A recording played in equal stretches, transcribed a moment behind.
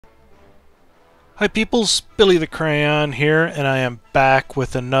Hi peoples, BillytheCrayon here, and I am back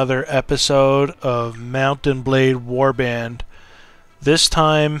with another episode of Mount&Blade Warband. This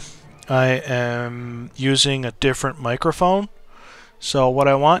time I am using a different microphone. So what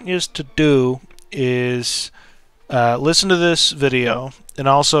I want you to do is listen to this video and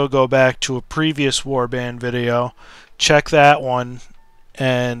also go back to a previous Warband video, check that one,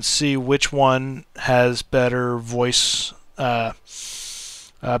 and see which one has better voice.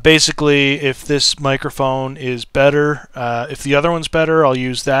 Basically, if this microphone is better, if the other one's better, I'll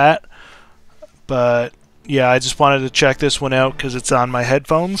use that. But yeah, I just wanted to check this one out because it's on my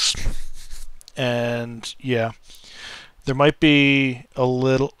headphones. And yeah, there might be a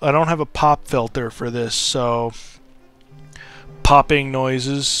little. I don't have a pop filter for this, so popping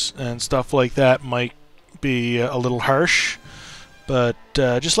noises and stuff like that might be a little harsh. But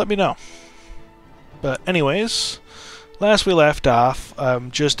just let me know. But anyways, last we left off,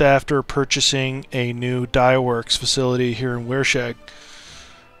 just after purchasing a new dye works facility here in Wersheg.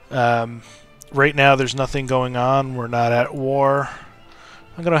 Right now there's nothing going on, we're not at war.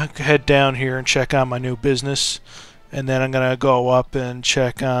 I'm going to head down here and check on my new business, and then I'm going to go up and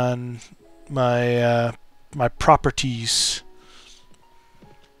check on my, my properties.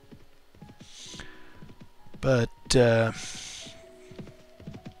 But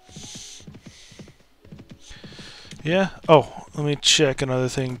yeah. Oh, let me check another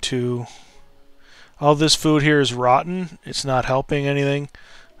thing too. All this food here is rotten. It's not helping anything.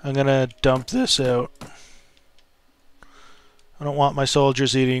 I'm gonna dump this out. I don't want my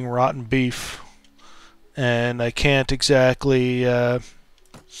soldiers eating rotten beef. And I can't exactly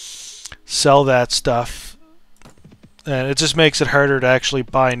sell that stuff. And it just makes it harder to actually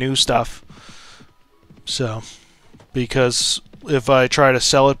buy new stuff. So, because if I try to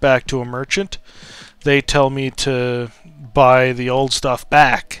sell it back to a merchant, they tell me to buy the old stuff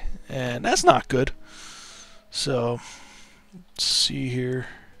back, and that's not good. So, let's see here.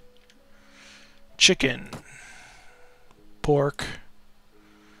 Chicken, pork,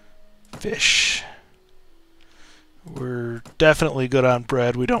 fish. We're definitely good on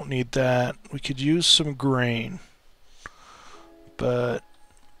bread. We don't need that. We could use some grain, but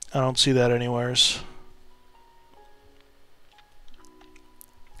I don't see that anywheres.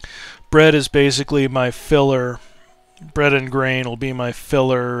 Bread is basically my filler. Bread and grain will be my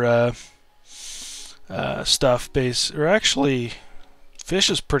filler stuff. Or actually, fish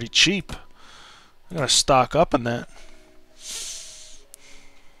is pretty cheap. I'm gonna stock up on that.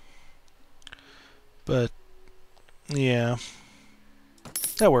 But yeah,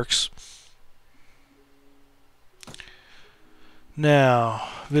 that works. Now,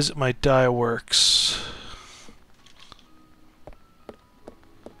 visit my dye works.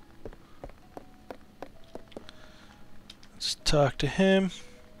 Let's talk to him.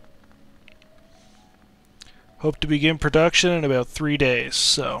 Hope to begin production in about 3 days,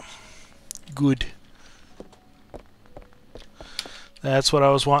 so good. That's what I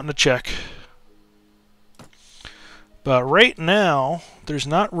was wanting to check. But right now, there's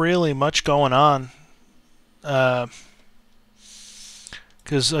not really much going on. Because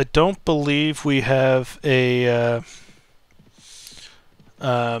I don't believe we have a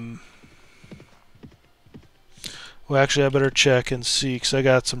well, actually, I better check and see, because I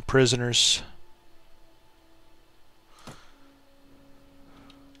got some prisoners.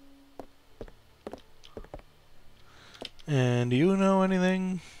 And do you know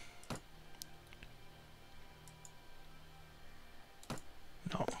anything?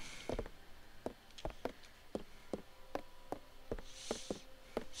 No.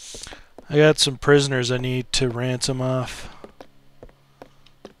 I got some prisoners I need to ransom off.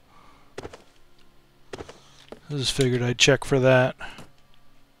 I just figured I'd check for that.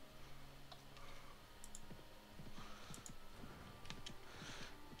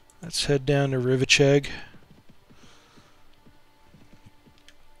 Let's head down to Rivacheg.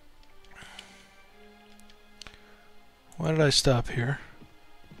 Why did I stop here?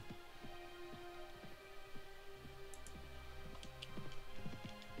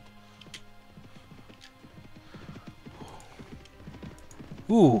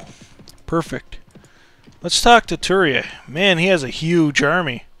 Ooh, perfect. Let's talk to Turia. Man, he has a huge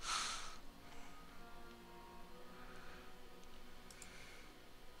army.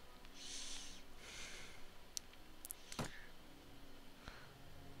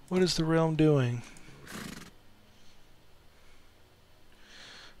 What is the realm doing?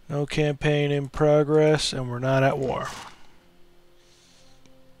 No campaign in progress, and we're not at war.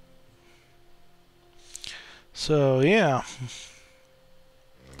 So, yeah.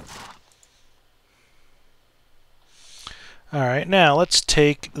 Alright, now let's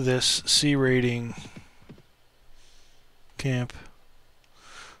take this C rating camp.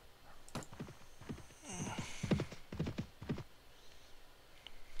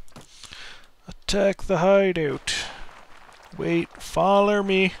 Attack the hideout. Wait, follow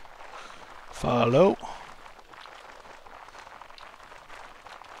me. Follow.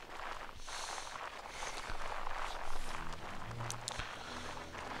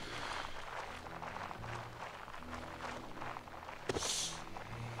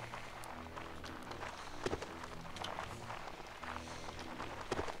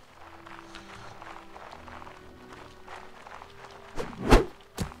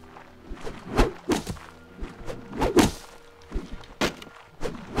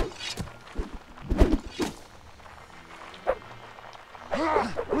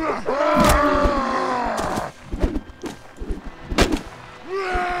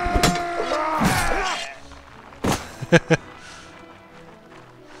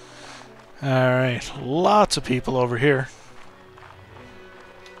 Alright, lots of people over here.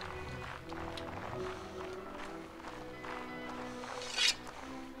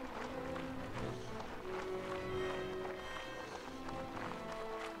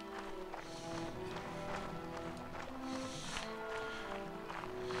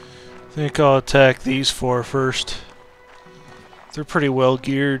 I think I'll attack these four first. They're pretty well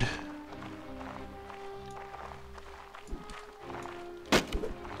geared.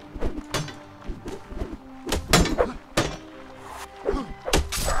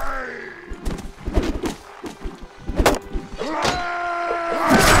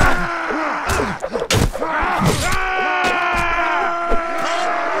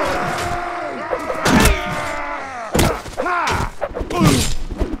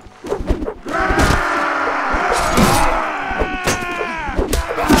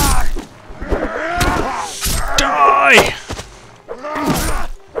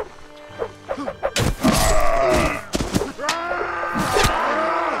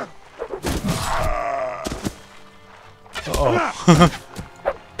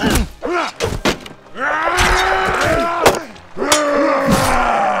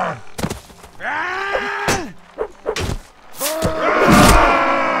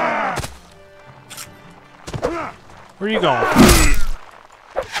 Where are you going?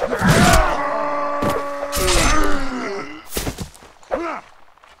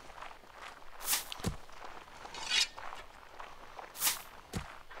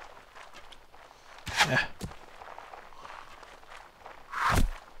 Yeah.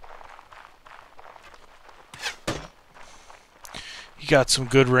 You got some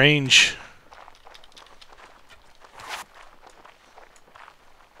good range.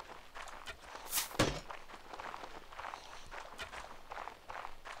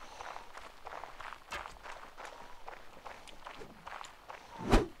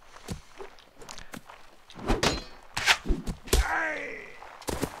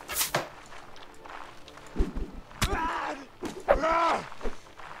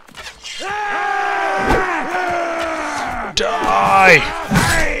 Die!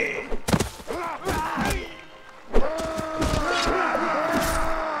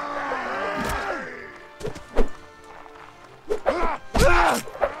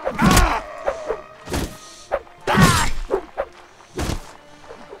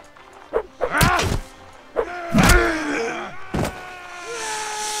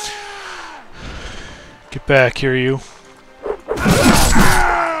 Get back here, you.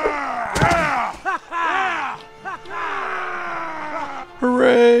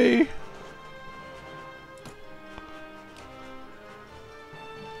 Hooray!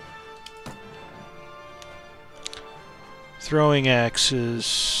 Throwing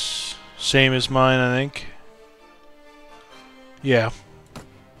axes. Same as mine, I think. Yeah.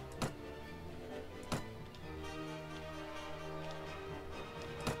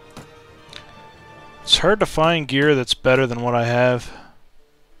 It's hard to find gear that's better than what I have.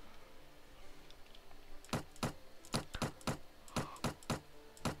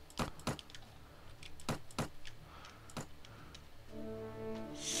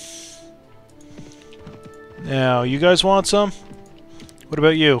 Now, you guys want some? What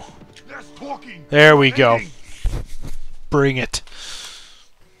about you? There we go. Bring it.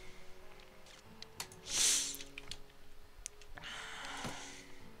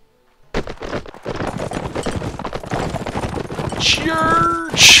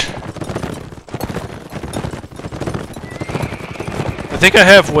 Church! I think I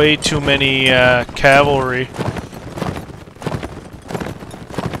have way too many cavalry.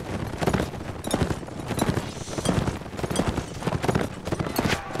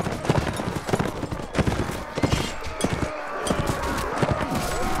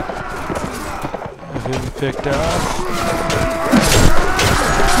 Getting picked off.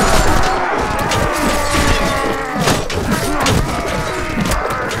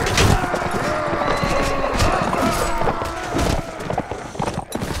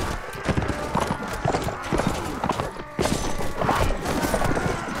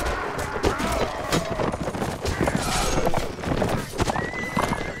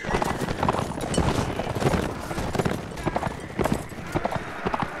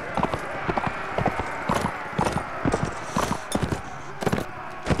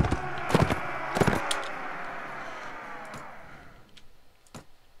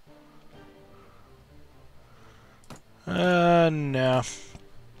 No.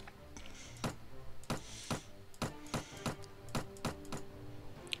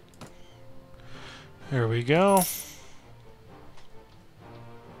 There we go.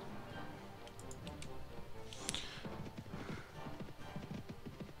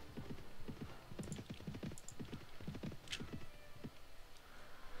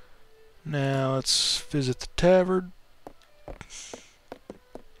 Now let's visit the tavern.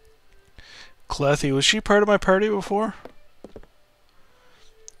 Clethy, was she part of my party before?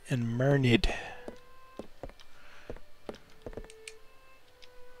 And Myriad.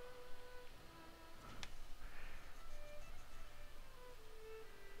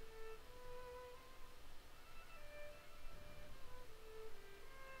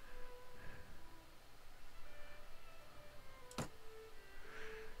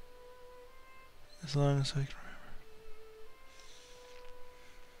 As long as I can remember.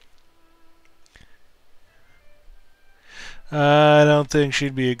 I don't think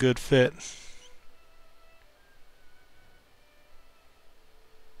she'd be a good fit.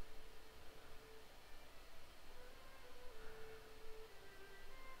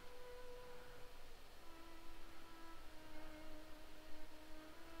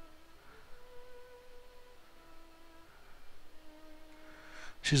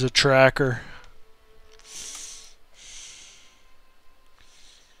 She's a tracker.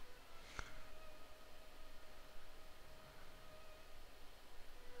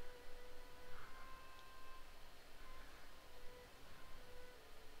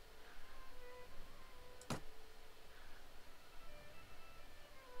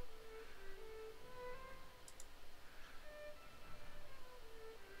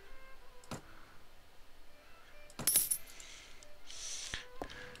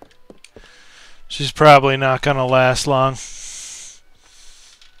 She's probably not going to last long.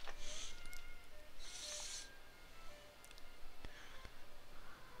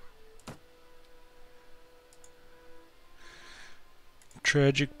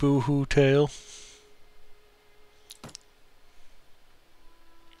 Tragic boo-hoo tale.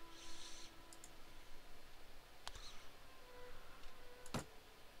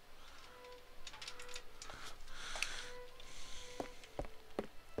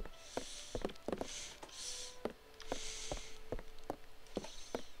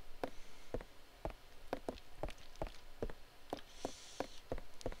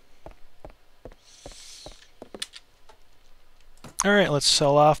 Alright, let's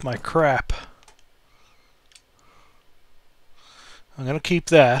sell off my crap. I'm going to keep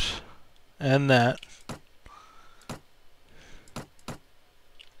that and that.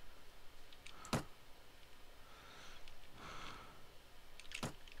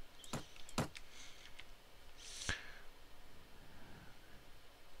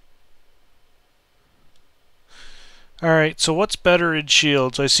 Alright, so what's better in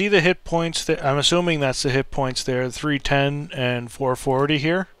shields? I see the hit points that I'm assuming that's the hit points there, 310 and 440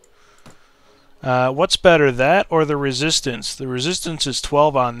 here. What's better, that or the resistance? The resistance is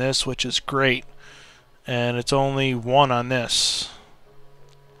 12 on this, which is great. And it's only 1 on this.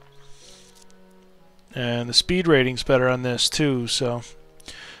 And the speed rating's better on this too, so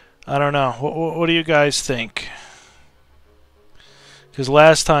I don't know. What do you guys think? Because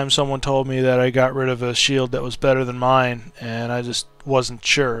last time someone told me that I got rid of a shield that was better than mine, and I just wasn't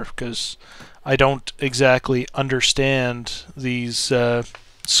sure, because I don't exactly understand these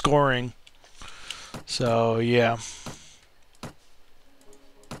scoring. So, yeah.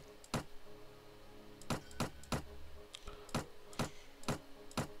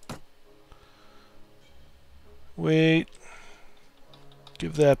 Wait.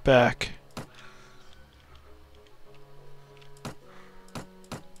 Give that back.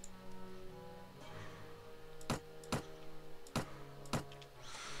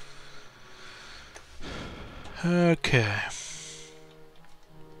 Okay.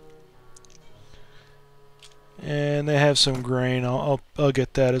 And they have some grain. I'll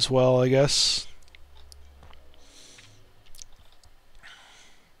get that as well, I guess.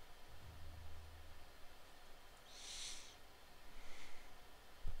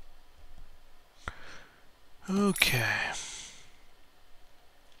 Okay.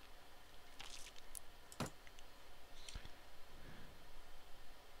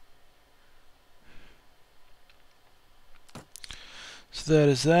 So that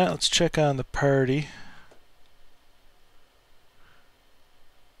is that. Let's check on the party.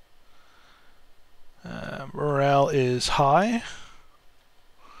 Morale is high,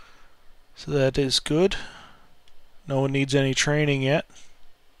 so that is good. No one needs any training yet.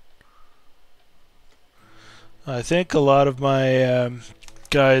 I think a lot of my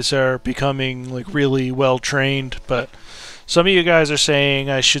guys are becoming like really well trained, but some of you guys are saying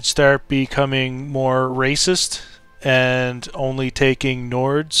I should start becoming more racist and only taking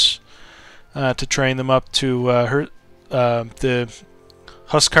Nords to train them up to the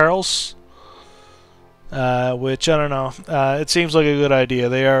Huskarls. Which, I don't know, it seems like a good idea.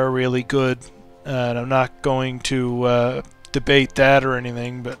 They are really good, and I'm not going to debate that or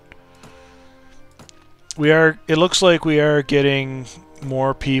anything, but it looks like we are getting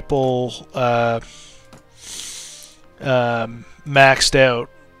more people maxed out,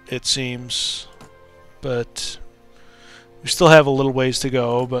 it seems, but we still have a little ways to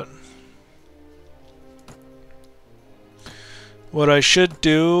go. But what I should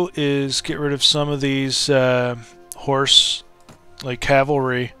do is get rid of some of these horse, like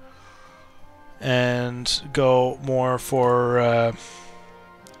cavalry, and go more for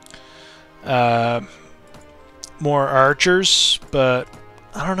more archers, but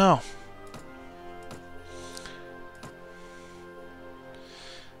I don't know.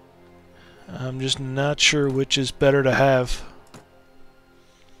 I'm just not sure which is better to have.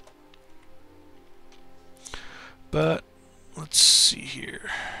 But let's see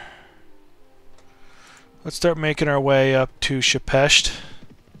here. Let's start making our way up to Shepesht,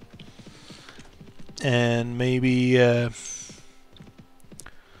 and maybe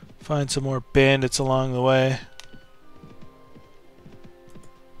find some more bandits along the way.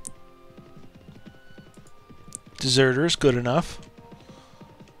 Deserters, good enough.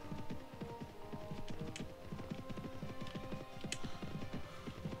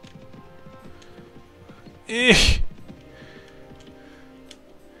 Eh.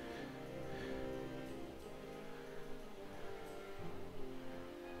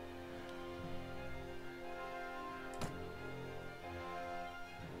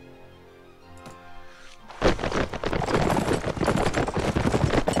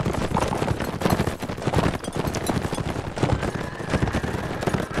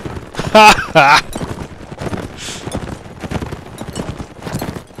 Ha ha!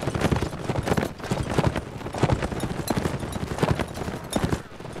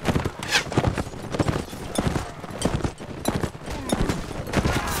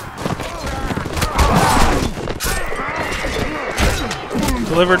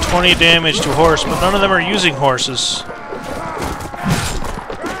 Deliver 20 damage to horse, but none of them are using horses.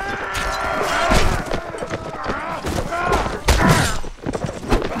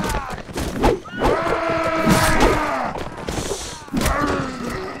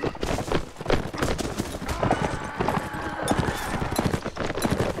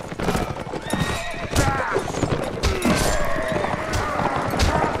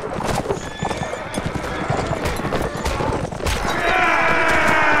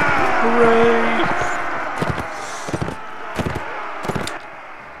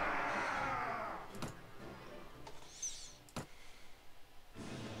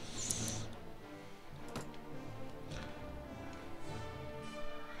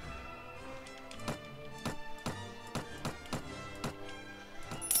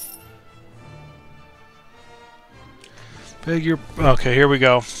 Okay, here we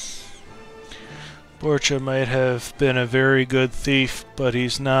go. Borcha might have been a very good thief, but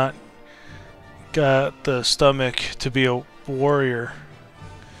he's not got the stomach to be a warrior,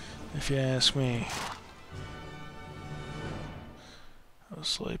 if you ask me. I was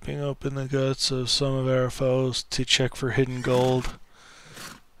slicing open the guts of some of our foes to check for hidden gold.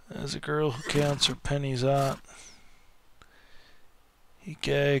 As a girl who counts her pennies out, he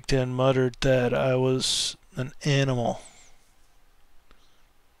gagged and muttered that I was an animal.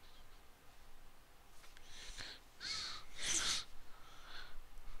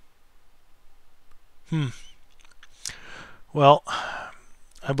 Well,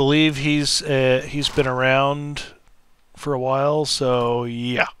 I believe he's been around for a while, so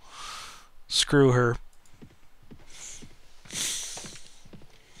yeah, screw her.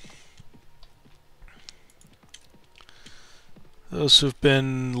 Those who've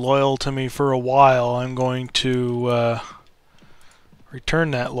been loyal to me for a while, I'm going to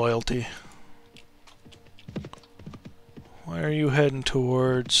return that loyalty. Why are you heading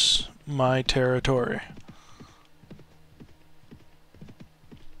towards my territory?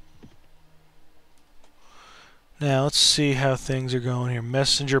 Now let's see how things are going here.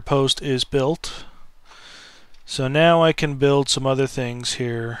 Messenger post is built. So now I can build some other things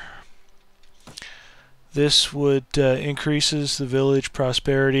here. This would increases the village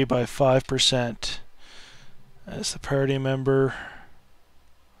prosperity by 5%. As the party member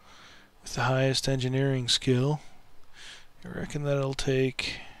with the highest engineering skill. I reckon that'll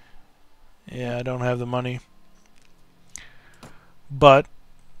take... Yeah, I don't have the money. But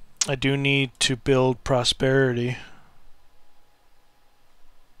I do need to build prosperity.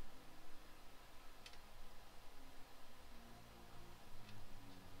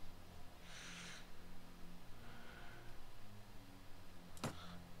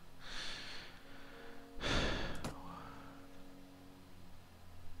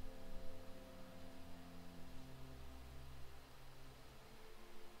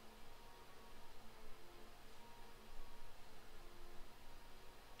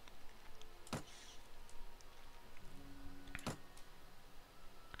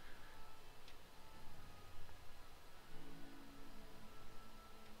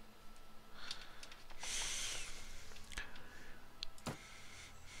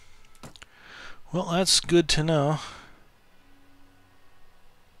 Well, that's good to know.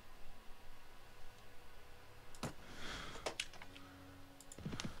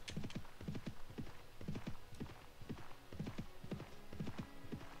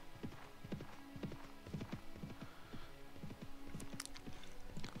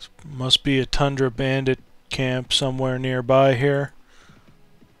 This must be a tundra bandit camp somewhere nearby here.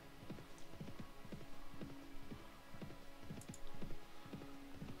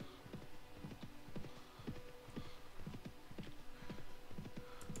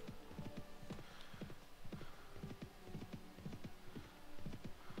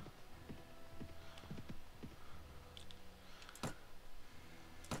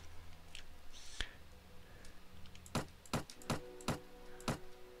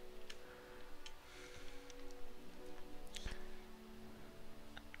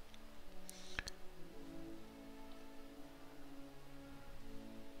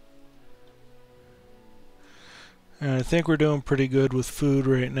 And I think we're doing pretty good with food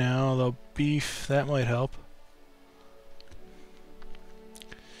right now, although beef, that might help.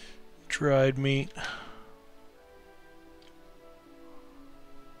 Dried meat.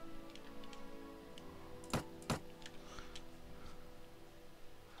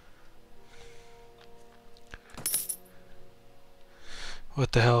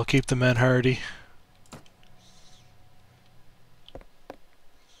 What the hell, keep the men hardy.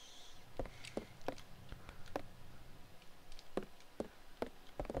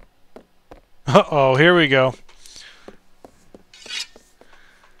 Uh-oh, here we go.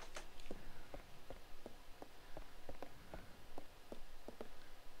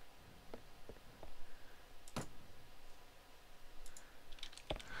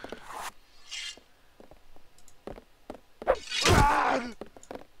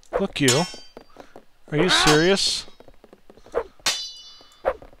 Look you. Are you serious?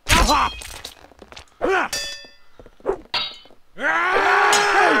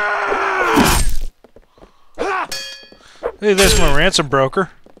 Hey, there's my ransom broker.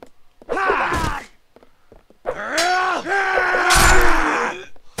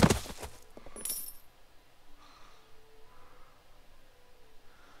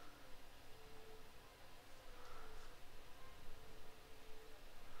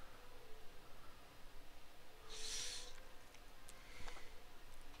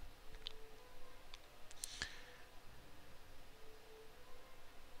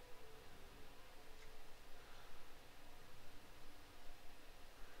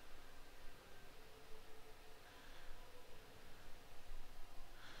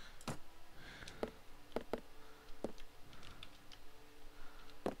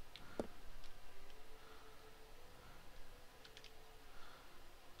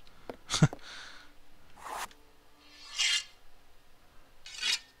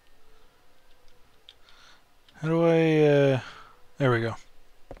 How do I, there we go.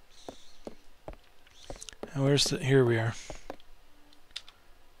 And where's the, here we are.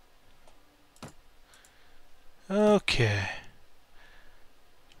 Okay.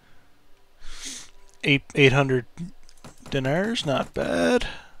 800 dinars, not bad.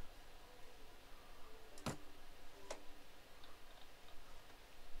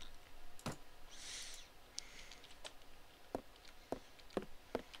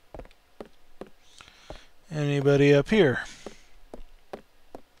 Anybody up here?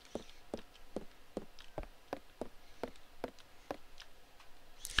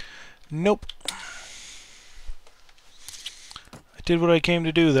 Nope. I did what I came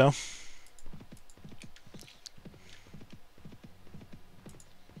to do, though.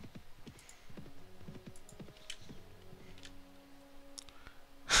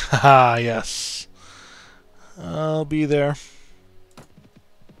 Haha, yes. I'll be there.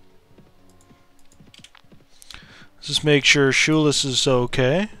 Just make sure Shoeless is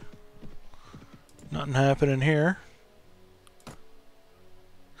okay. Nothing happening here.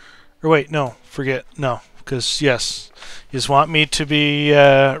 Or wait, no, forget. No, because, yes, you just want me to be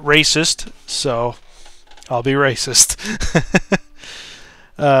racist, so I'll be racist.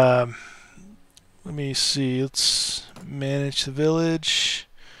 Let me see. Let's manage the village.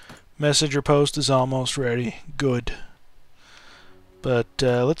 Messenger post is almost ready. Good. But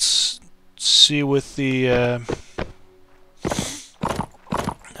let's see with the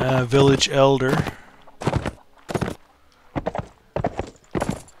village elder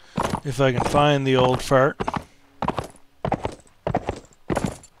if I can find the old fart.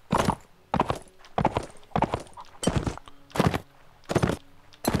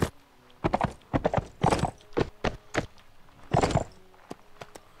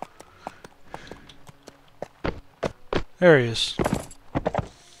 There he is.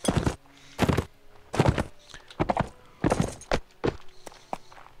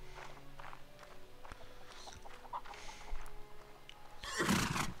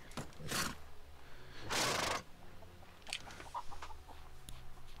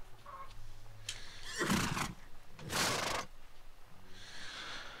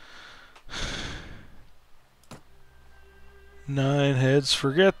 Nine heads,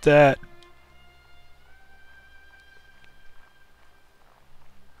 forget that.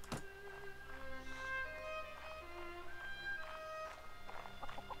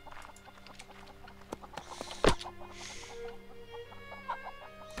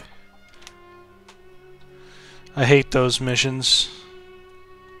 I hate those missions.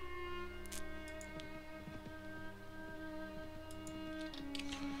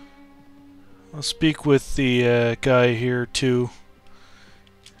 I'll speak with the guy here too,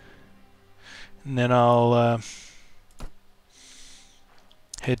 and then I'll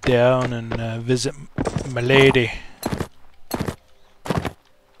head down and visit my lady.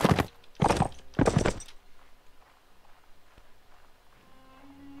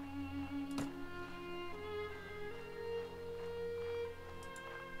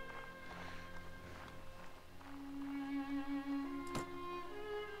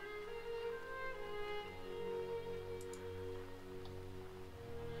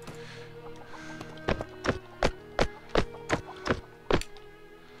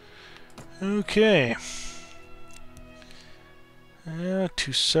 Okay.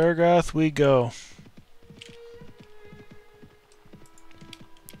 To Sargoth we go.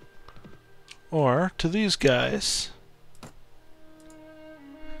 Or to these guys.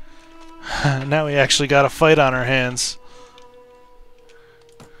 Now we actually got a fight on our hands.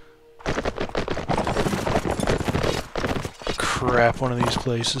 Crap, one of these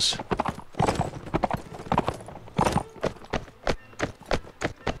places.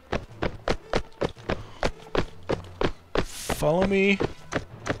 Follow me.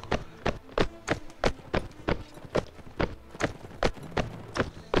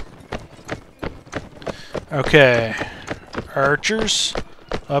 Okay. Archers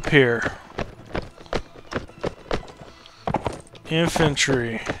up here.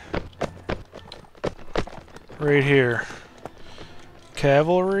 Infantry right here.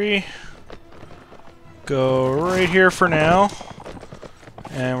 Cavalry go right here for now,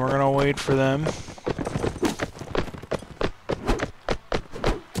 and we're gonna wait for them.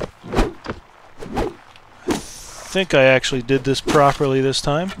 I think I actually did this properly this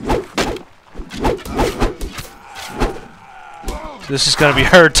time. This is going to be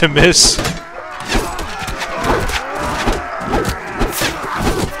hard to miss.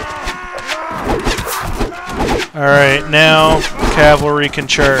 Alright, now cavalry can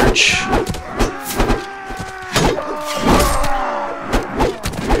charge.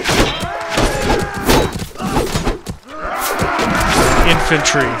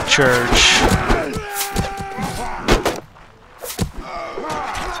 Infantry charge.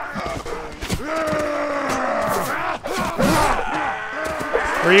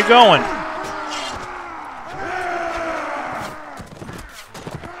 Where are you going?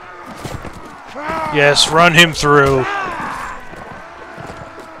 Yes, run him through.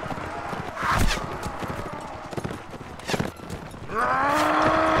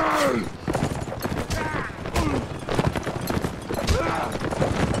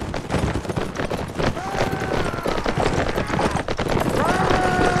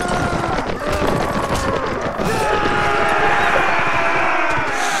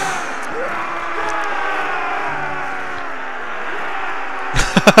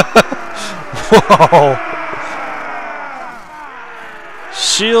 Whoa!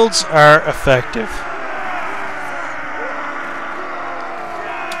 shields are effective.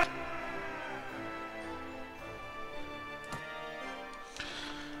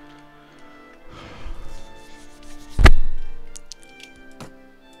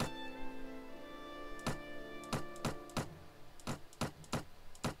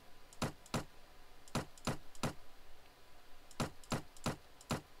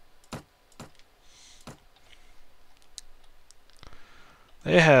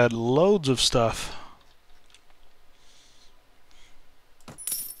 They had loads of stuff.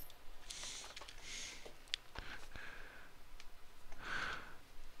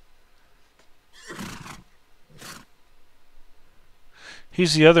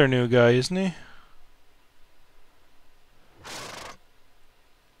 He's the other new guy, isn't he?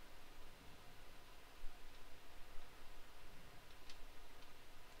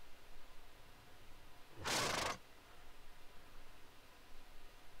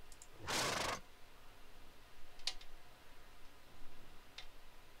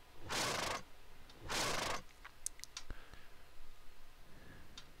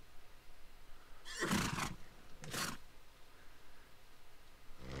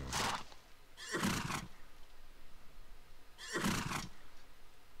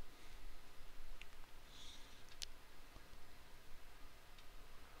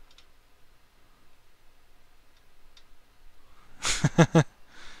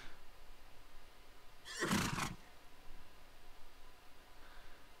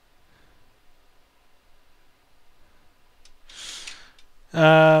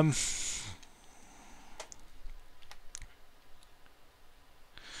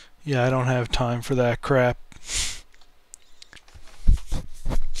 Yeah, I don't have time for that crap.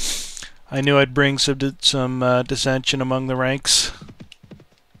 I knew I'd bring some dissension among the ranks.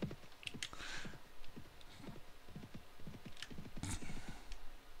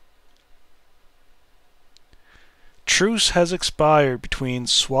 Truce has expired between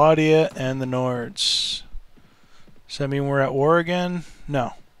Swadia and the Nords. Does that mean we're at war again?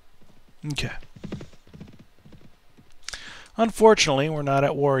 No. Okay. Unfortunately, we're not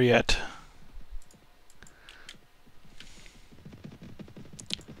at war yet.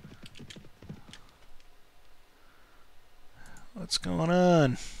 What's going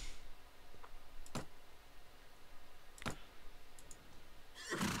on?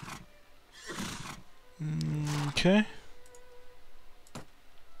 Okay.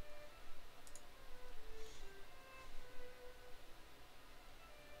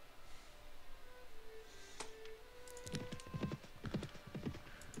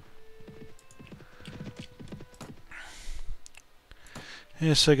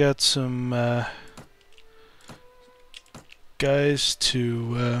 Yes, I got some guys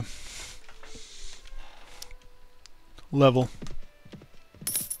to level.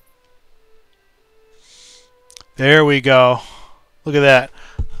 There we go. Look at that.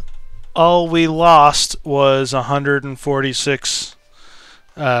 All we lost was 146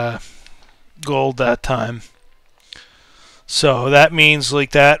 gold that time. So that means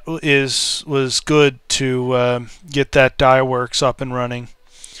like that was good to get that dye works up and running,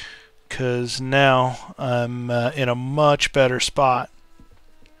 because now I'm in a much better spot.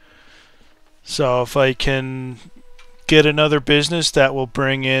 So if I can get another business that will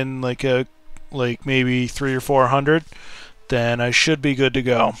bring in like maybe 300 or 400, then I should be good to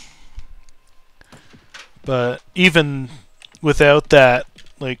go. But even without that,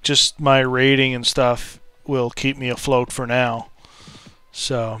 like just my rating and stuff will keep me afloat for now.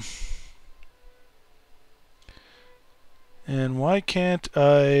 So, and why can't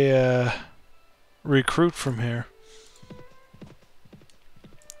I recruit from here?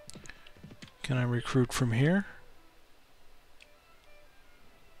 Can I recruit from here?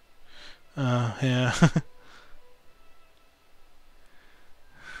 Yeah.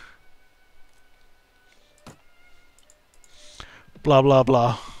 Blah blah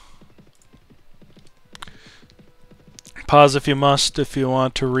blah. Pause if you must, if you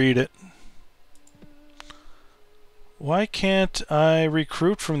want to read it. Why can't I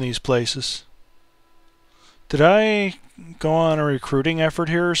recruit from these places? Did I go on a recruiting effort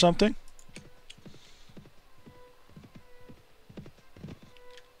here or something?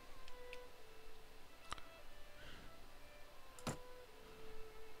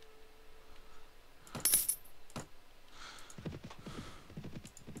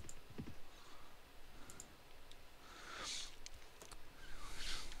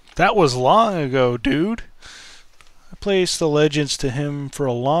 That was long ago, dude. I placed the legends to him for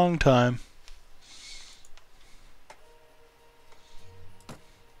a long time.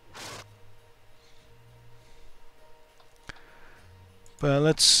 But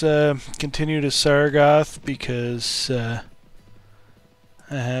let's continue to Sargoth because I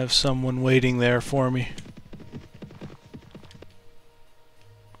have someone waiting there for me.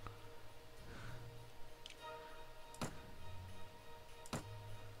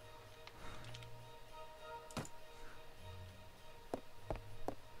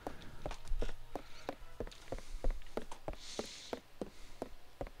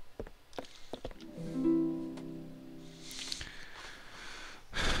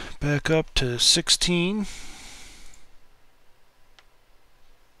 Back up to 16.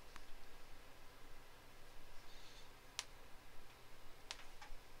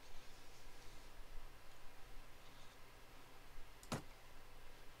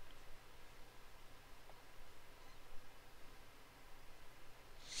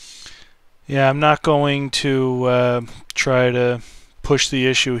 Yeah, I'm not going to try to push the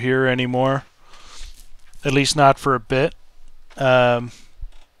issue here anymore. At least not for a bit.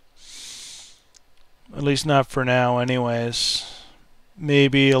 At least not for now anyways.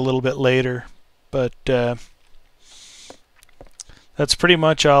 Maybe a little bit later. But that's pretty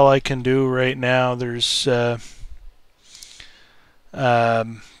much all I can do right now. There's not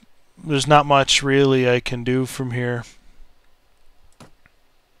much really I can do from here.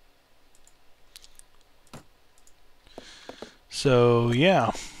 So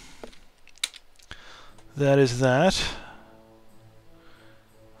yeah, that is that.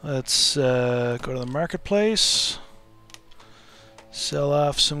 Let's go to the marketplace, sell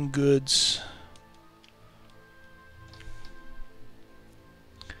off some goods.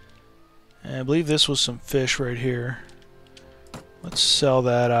 And I believe this was some fish right here. Let's sell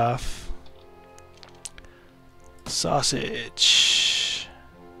that off. Sausage.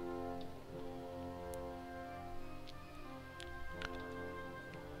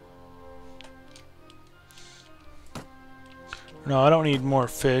 No, I don't need more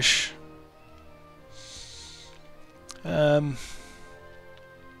fish.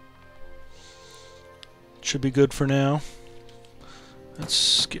 Should be good for now.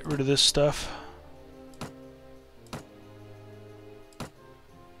 Let's get rid of this stuff.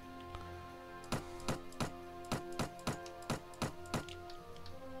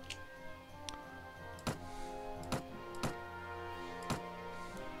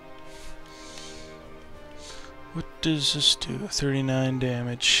 What does this do? 39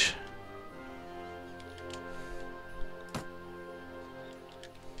 damage.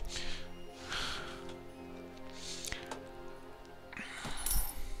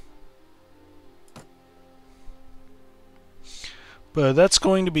 But that's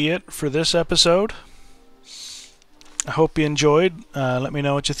going to be it for this episode. I hope you enjoyed. Let me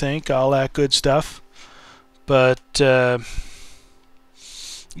know what you think. All that good stuff. But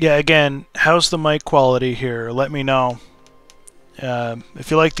yeah, again, how's the mic quality here? Let me know.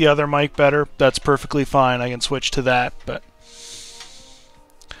 If you like the other mic better, that's perfectly fine. I can switch to that. But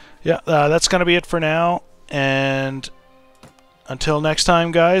yeah, that's going to be it for now. And until next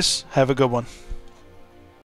time, guys, have a good one.